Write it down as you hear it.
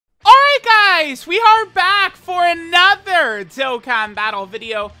guys, we are back for another Dokkan battle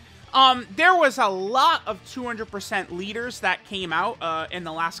video. There was a lot of 200% leaders that came out in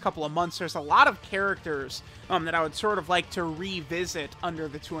the last couple of months. There's a lot of characters that I would sort of like to revisit under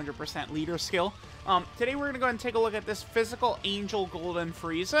the 200% leader skill. Today we're going to go ahead and take a look at this Physical Angel Golden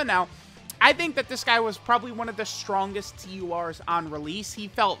Frieza. Now, I think that this guy was probably one of the strongest TURs on release. He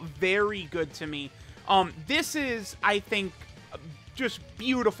felt very good to me. This is, I think, just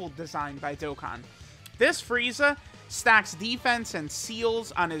beautiful design by Dokkan. This Frieza stacks defense and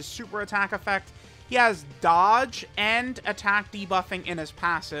seals on his super attack effect. He has dodge and attack debuffing in his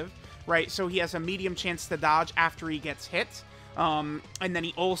passive, right? So he has a medium chance to dodge after he gets hit. And then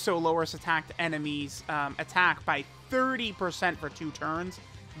he also lowers attacked enemies' attack by 30% for 2 turns.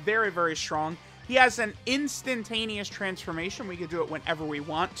 Very, very strong. He has an instantaneous transformation. We can do it whenever we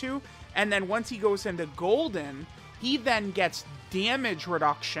want to. And then once he goes into Golden, he then gets damage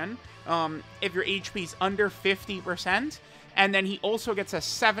reduction if your HP is under 50%. And then he also gets a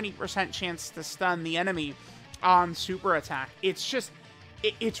 70% chance to stun the enemy on super attack. It's just,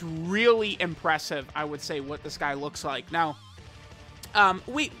 it's really impressive, I would say, what this guy looks like. Now,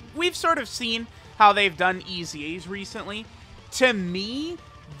 we've sort of seen how they've done EZAs recently. To me,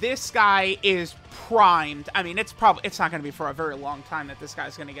 this guy is primed. I mean, it's not going to be for a very long time that this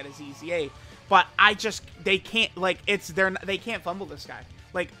guy's going to get his EZA. But they can't, like, they can't fumble this guy.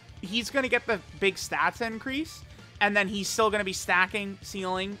 Like, he's going to get the big stats increase, and then he's still going to be stacking,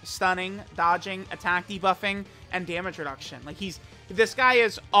 sealing, stunning, dodging, attack debuffing, and damage reduction. Like, this guy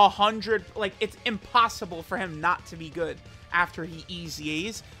is 100, like, it's impossible for him not to be good after he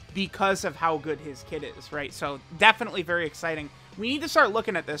EZAs because of how good his kit is, right? So, definitely very exciting. We need to start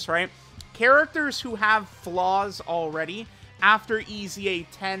looking at this, right? Characters who have flaws already, after EZA,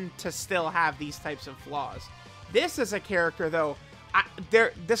 tend to still have these types of flaws. This is a character, though,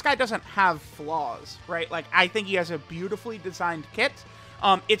 this guy doesn't have flaws, right? Like, I think he has a beautifully designed kit.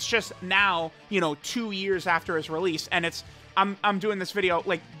 It's just now, 2 years after his release, and I'm doing this video,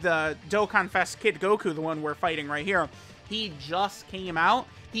 like, the Dokkan Fest Kid Goku, the one we're fighting right here, he just came out.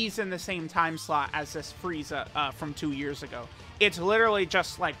 He's in the same time slot as this Frieza from 2 years ago. It's literally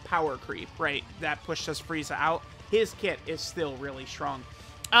just like power creep, right? That pushed this Frieza out. His kit is still really strong.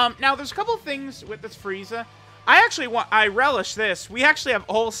 Now, there's a couple things with this Frieza. I relish this. We actually have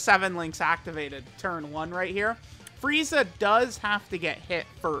all 7 links activated turn 1 right here. Frieza does have to get hit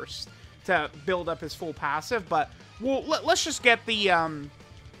first to build up his full passive, but let's just get the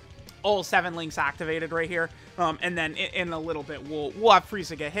all 7 links activated right here. And then in a little bit, we'll have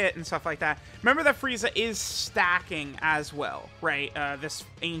Frieza get hit and stuff like that. Remember that Frieza is stacking as well, right? This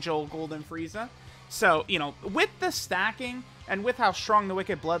Angel Golden Frieza. So, with the stacking and with how strong the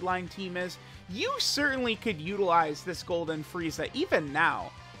Wicked Bloodline team is, you certainly could utilize this Golden Frieza even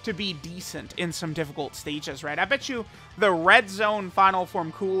now to be decent in some difficult stages, right? I bet you the Red Zone Final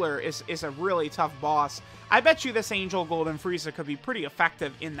Form Cooler is a really tough boss. I bet you this Angel Golden Frieza could be pretty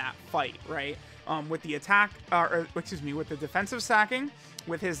effective in that fight, right? With the attack, with the defensive stacking,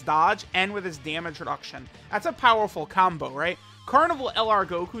 with his dodge, and with his damage reduction. That's a powerful combo, right? Carnival LR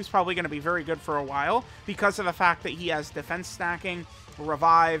Goku is probably going to be very good for a while because of the fact that he has defense stacking,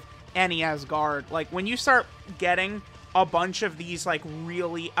 revive, and he has guard. Like, when you start getting a bunch of these, like,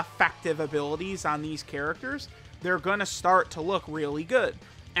 really effective abilities on these characters, they're going to start to look really good.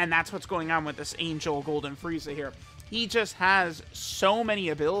 And that's what's going on with this Angel Golden Frieza here. He just has so many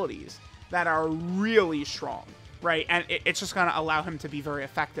abilities that are really strong, right? And it's just going to allow him to be very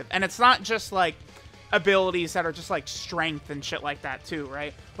effective. And it's not just, like, abilities that are just, like, strength and shit like that, too,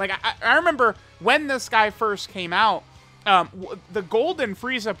 right? Like, I remember when this guy first came out, the Golden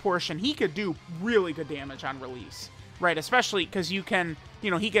Frieza portion, he could do really good damage on release, right? Especially because you can,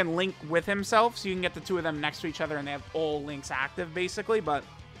 he can link with himself, so you can get the 2 of them next to each other and they have all links active, basically, but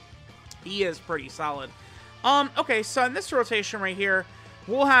he is pretty solid. Okay, so in this rotation right here,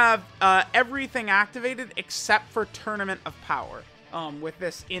 we'll have everything activated except for Tournament of Power. With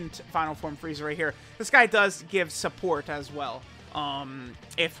this Final Form Frieza right here. This guy does give support as well,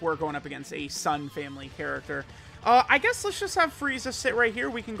 if we're going up against a Sun family character. I guess let's just have Frieza sit right here.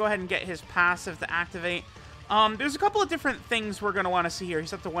 We can go ahead and get his passive to activate. There's a couple of different things we're going to want to see here.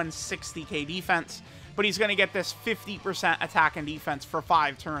 He's up to 160k defense, but he's going to get this 50% attack and defense for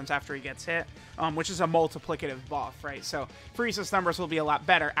 5 turns after he gets hit, which is a multiplicative buff, right? So Frieza's numbers will be a lot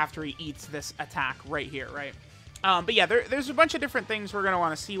better after he eats this attack right here, right? But yeah, there's a bunch of different things we're going to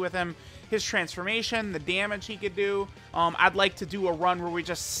want to see with him. His transformation, the damage he could do. I'd like to do a run where we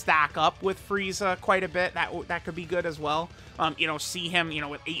just stack up with Frieza quite a bit. That could be good as well. See him,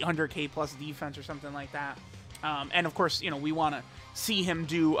 with 800k plus defense or something like that. And of course, we want to see him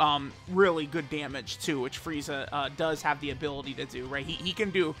do really good damage too, which Frieza does have the ability to do, right? He can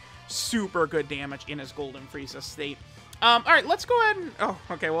do super good damage in his Golden Frieza state. All right, let's go ahead and... Oh,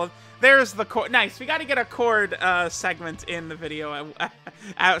 okay, well, there's the cord. Nice, we got to get a cord segment in the video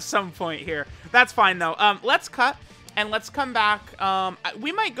at some point here. That's fine, though. Let's cut, and let's come back.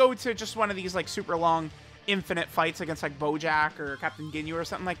 We might go to just one of these, like, super long infinite fights against, like, Bojack or Captain Ginyu or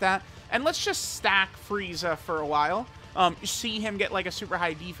something like that. And let's just stack Frieza for a while. See him get, like, a super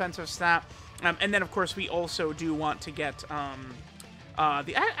high defensive stat. And then, of course, we also do want to get...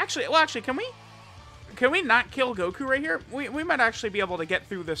 Actually, can we not kill Goku right here? We might actually be able to get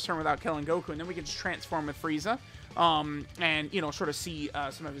through this turn without killing Goku, and then we can just transform with Frieza, and, you know, sort of see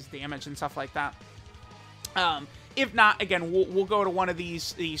some of his damage and stuff like that. If not, again, we'll go to one of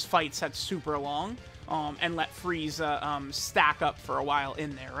these fights that's super long, and let Frieza stack up for a while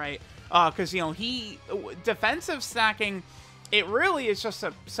in there, right? Because, you know, defensive stacking, it really is just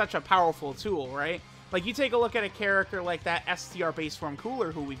such a powerful tool, right? Like, you take a look at a character like that STR base form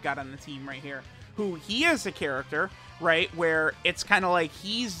Cooler who we've got on the team right here, who he is a character, right, where it's kind of like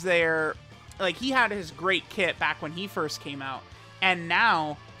he's there, like, he had his great kit back when he first came out, and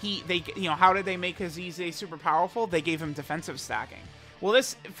now you know, how did they make his EZA super powerful? They gave him defensive stacking. Well,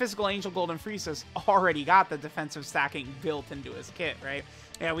 this Physical Angel Golden Frieza's already got the defensive stacking built into his kit, right?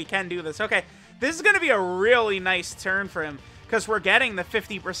 Yeah, we can do this. Okay, this is going to be a really nice turn for him, because we're getting the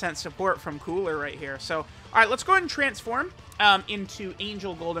 50% support from Cooler right here. So, all right, let's go ahead and transform into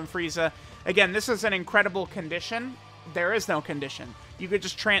Angel Golden Frieza. Again, this is an incredible condition. There is no condition. You could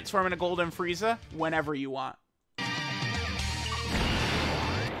just transform into Golden Frieza whenever you want.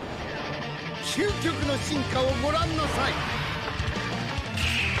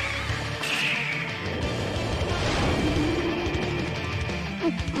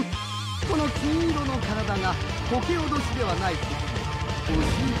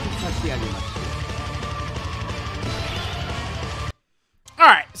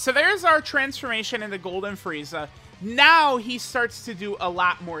 Alright, so there's our transformation into Golden Frieza. Now he starts to do a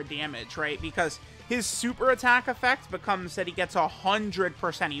lot more damage, right? Because his super attack effect becomes that he gets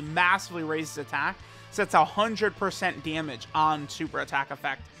 100%. He massively raises attack, so that's 100% damage on super attack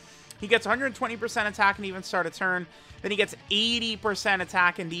effect. He gets 120% attack and even start a turn. Then he gets 80%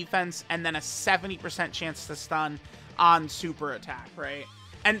 attack and defense, and then a 70% chance to stun on super attack, right?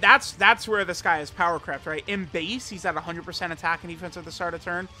 And that's where this guy is power crept, right? In base, he's at 100% attack and defense at the start of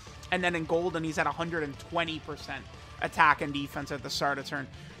turn. And then in golden, he's at 120% attack and defense at the start of turn.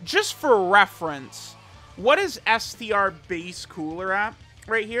 Just for reference, what is STR base Cooler at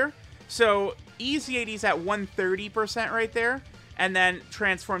right here? So Easy 80's at 130% right there. And then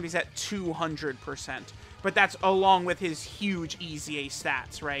transformed, he's at 200%. But that's along with his huge EZA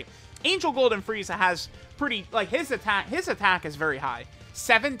stats, right? Angel Golden Frieza has pretty, like, his attack is very high.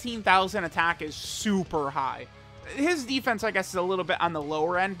 17,000 attack is super high. His defense, I guess, is a little bit on the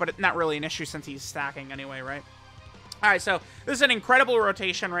lower end, but it's not really an issue since he's stacking anyway, right? All right, so this is an incredible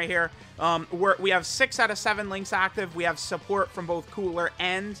rotation right here. We have 6 out of 7 links active. We have support from both Cooler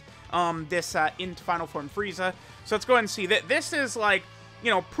and this into Final Form Frieza. So let's go ahead and see that this is, like, you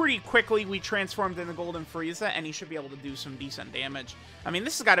know, pretty quickly we transformed into Golden Frieza, and he should be able to do some decent damage. I mean,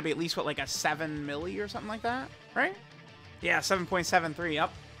 this has got to be at least, what, like a 7 milli or something like that, right? Yeah, 7.73,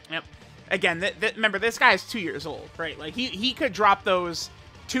 yep. Again, remember, this guy is 2 years old, right? Like, he could drop those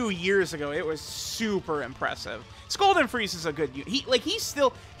 2 years ago. It was super impressive. This Golden Frieza is a good unit.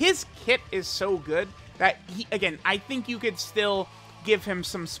 His kit is so good that, again, I think you could still give him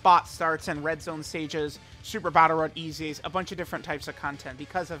some spot starts and red zone stages, super battle road EZs, a bunch of different types of content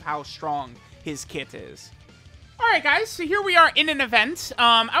because of how strong his kit is. Alright guys, so here we are in an event.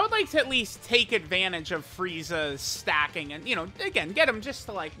 I would like to at least take advantage of Frieza's stacking and, you know, again, get him just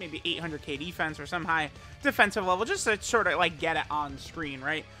to, like, maybe 800k defense or some high defensive level, just to sort of, like, get it on screen,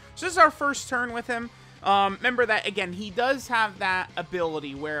 right? So this is our first turn with him. Remember that, again, he does have that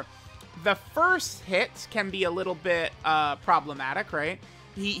ability where the first hit can be a little bit problematic, right?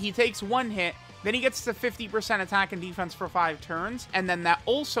 He takes one hit, then he gets to 50% attack and defense for 5 turns, and then that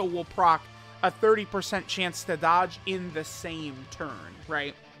also will proc a 30% chance to dodge in the same turn,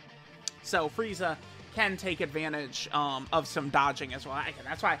 right? So Frieza can take advantage of some dodging as well.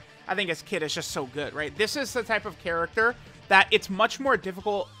 That's why I think his kit is just so good, right? This is the type of character that it's much more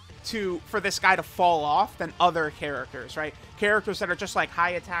difficult for this guy to fall off than other characters, right? Characters that are just like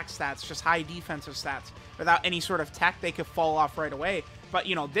high attack stats, just high defensive stats, without any sort of tech, they could fall off right away. But,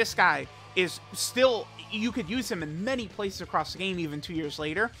 you know, this guy is still, you could use him in many places across the game even 2 years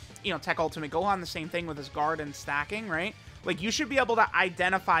later. You know, Tech Ultimate Gohan, the same thing with his guard and stacking, right? Like, you should be able to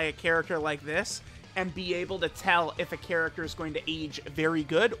identify a character like this and be able to tell if a character is going to age very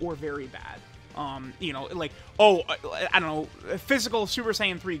good or very bad. You know, like, oh, I don't know, physical Super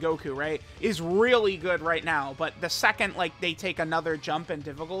Saiyan 3 Goku, right, is really good right now, but the second, like, they take another jump in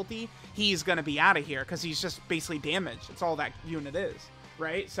difficulty, he's gonna be out of here, because he's just basically damaged. It's all that unit is,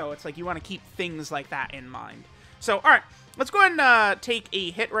 right? So it's like, you want to keep things like that in mind. So, alright, let's go ahead and take a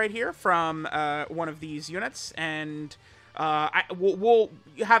hit right here from one of these units, and we'll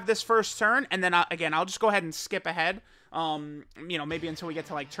have this first turn, and then, again, I'll just go ahead and skip ahead. You know, maybe until we get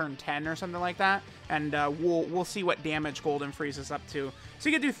to like turn 10 or something like that, and we'll see what damage Golden Frieza's up to. So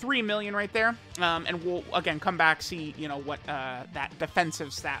you can do 3 million right there, and we'll again come back, see, you know, what that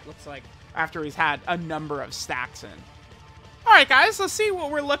defensive stat looks like after he's had a number of stacks in. All right, guys, let's see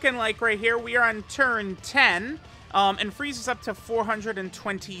what we're looking like right here. We are on turn 10, and Frieza's up to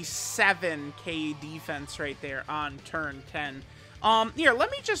 427k defense right there on turn 10. Here, let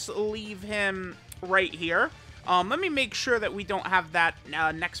me just leave him right here. Let me make sure that we don't have that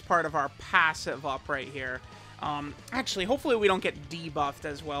next part of our passive up right here. Actually, hopefully we don't get debuffed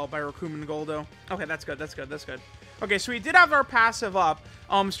as well by Rakumen Goldo. Okay, that's good, that's good, that's good. Okay, so we did have our passive up.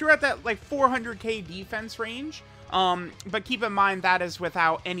 So we're at that, like, 400k defense range. But keep in mind that is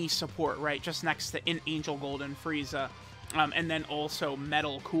without any support, right? Just next to Angel Golden Frieza. And then also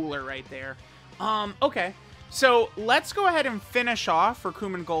Metal Cooler right there. Okay. So let's go ahead and finish off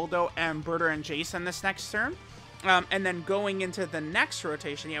Rakumen Goldo and Berta and Jason this next turn. And then going into the next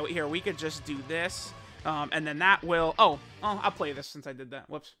rotation, yeah, here, we could just do this. And then that will... Oh, I'll play this since I did that.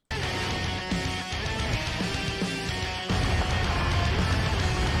 Whoops.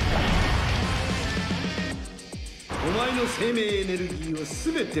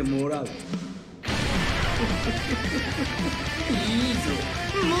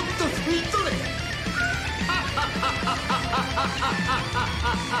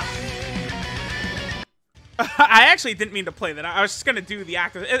 I actually didn't mean to play that. I was just gonna do the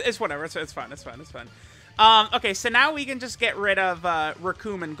active. It's whatever. It's fine. It's fine. It's fine. Okay, so now we can just get rid of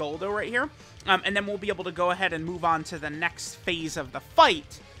Rakumen Goldo right here, and then we'll be able to go ahead and move on to the next phase of the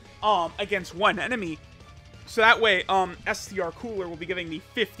fight against one enemy. So that way, STR Cooler will be giving me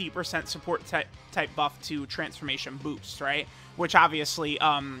 50% support type buff to Transformation Boost, right? Which obviously,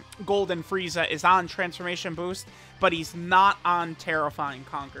 Golden Frieza is on Transformation Boost, but he's not on Terrifying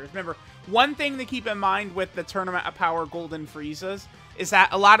Conquerors. Remember, one thing to keep in mind with the Tournament of Power Golden Friezas is that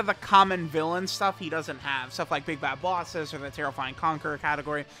a lot of the common villain stuff he doesn't have. Stuff like Big Bad Bosses or the Terrifying Conqueror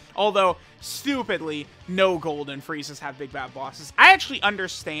category. Although, stupidly, no Golden Friezas have Big Bad Bosses. I actually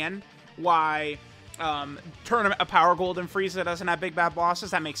understand why Tournament of Power Golden Frieza doesn't have Big Bad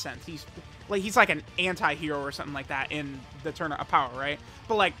Bosses. That makes sense. He's like an anti-hero or something like that in the Tournament of Power, right?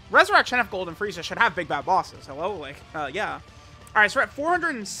 But like, Resurrection F Golden Frieza should have Big Bad Bosses. Hello? Like, yeah. Alright, so we're at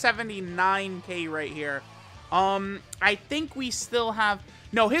 479k right here. I think we still have...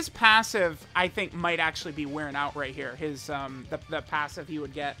 No, his passive, I think, might actually be wearing out right here. His, the passive he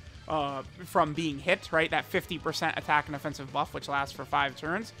would get from being hit, right? That 50% attack and offensive buff, which lasts for 5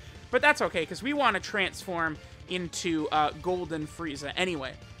 turns. But that's okay, because we want to transform into Golden Frieza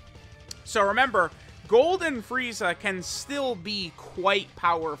anyway. So remember, Golden Frieza can still be quite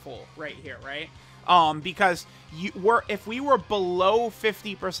powerful right here, right? Because if we were below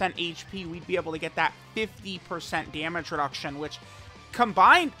 50% HP, we'd be able to get that 50% damage reduction, which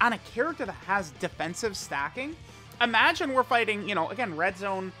combined on a character that has defensive stacking, imagine we're fighting, you know, again, Red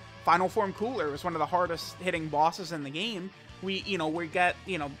Zone Final Form Cooler was one of the hardest hitting bosses in the game. We get,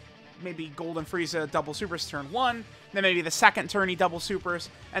 you know, maybe Golden Frieza double supers turn 1, then maybe the second turn he double supers,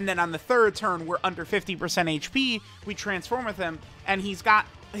 and then on the third turn we're under 50% HP, we transform with him, and he's got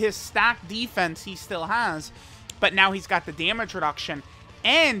his stack defense he still has, but now he's got the damage reduction,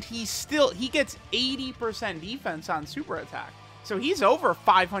 and he gets 80% defense on super attack. So he's over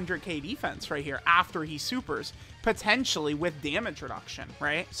 500k defense right here after he supers, potentially with damage reduction,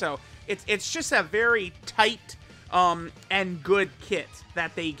 right? So it's just a very tight and good kit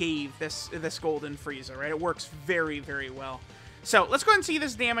that they gave this Golden Frieza, right? It works very, very well. So let's go ahead and see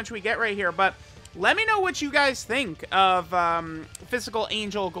this damage we get right here, but let me know what you guys think of Physical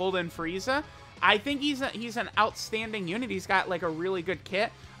Angel Golden Frieza. I think he's an outstanding unit. He's got like a really good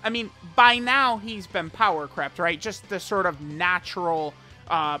kit. I mean, by now he's been power crept, right? Just the sort of natural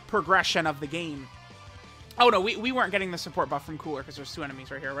progression of the game. Oh no, we weren't getting the support buff from Cooler because there's 2 enemies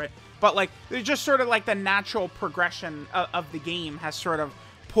right here, right? But like, there's just sort of like the natural progression of the game has sort of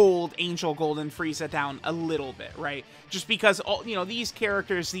pulled Angel Golden Frieza down a little bit, right? Just because, you know, these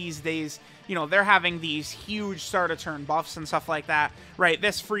characters these days, you know, they're having these huge start of turn buffs and stuff like that, right?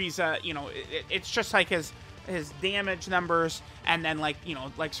 This Frieza, you know, it's just like his his damage numbers, and then, like, you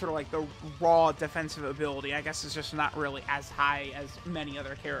know, like, sort of like the raw defensive ability, I guess, is just not really as high as many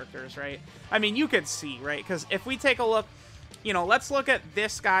other characters, right? I mean, you could see, right? Because if we take a look, you know, let's look at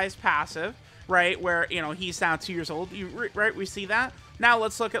this guy's passive, right? Where, you know, he's now 2 years old, right? We see that. Now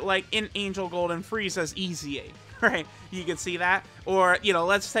let's look at, like, in Angel Golden Frieza's EZA, right? You can see that. Or, you know,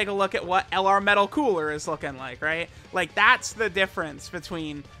 let's take a look at what LR Metal Cooler is looking like, right? Like, that's the difference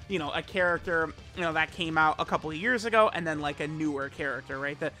between, you know, a character, you know, that came out a couple of years ago and then, like, a newer character,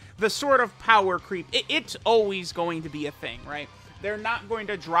 right? The sort of power creep, it's always going to be a thing, right? They're not going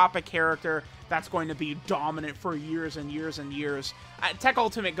to drop a character that's going to be dominant for years and years and years. Tech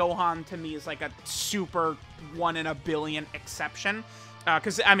Ultimate Gohan, to me, is like a super 1 in a billion exception.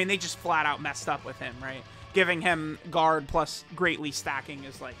 Because, I mean, they just flat out messed up with him, right? Giving him guard plus greatly stacking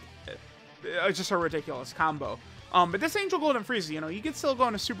is, like, just a ridiculous combo. But this Angel Golden Frieza, you know, you can still go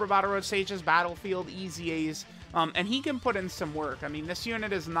into Super Battle Road stages, Battlefield, EZAs, and he can put in some work. I mean, this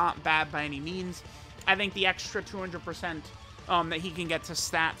unit is not bad by any means. I think the extra 200% that he can get to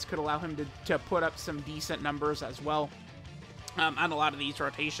stats could allow him to put up some decent numbers as well on a lot of these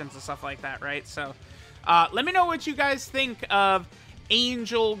rotations and stuff like that, right? So, let me know what you guys think of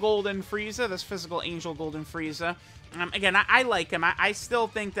Angel Golden Frieza, this physical Angel Golden Frieza. Again, I like him. I still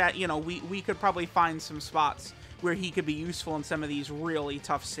think that, you know, we could probably find some spots where he could be useful in some of these really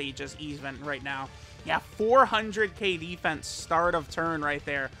tough stages even right now. Yeah, 400k defense start of turn right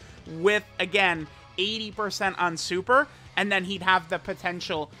there with, again, 80% on super, and then he'd have the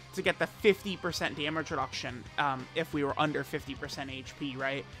potential to get the 50% damage reduction if we were under 50% HP,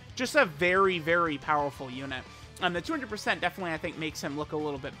 right? Just a very, very powerful unit. The 200% definitely, I think, makes him look a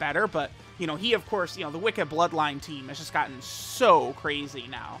little bit better, but, you know, he, of course, you know, the Wicked Bloodline team has just gotten so crazy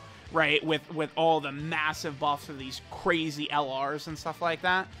now, right? With all the massive buffs of these crazy LRs and stuff like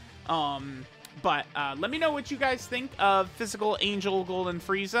that. But let me know what you guys think of physical Angel Golden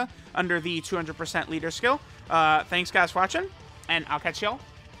Frieza under the 200% leader skill. Thanks, guys, for watching, and I'll catch y'all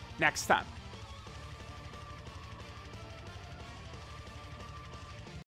next time.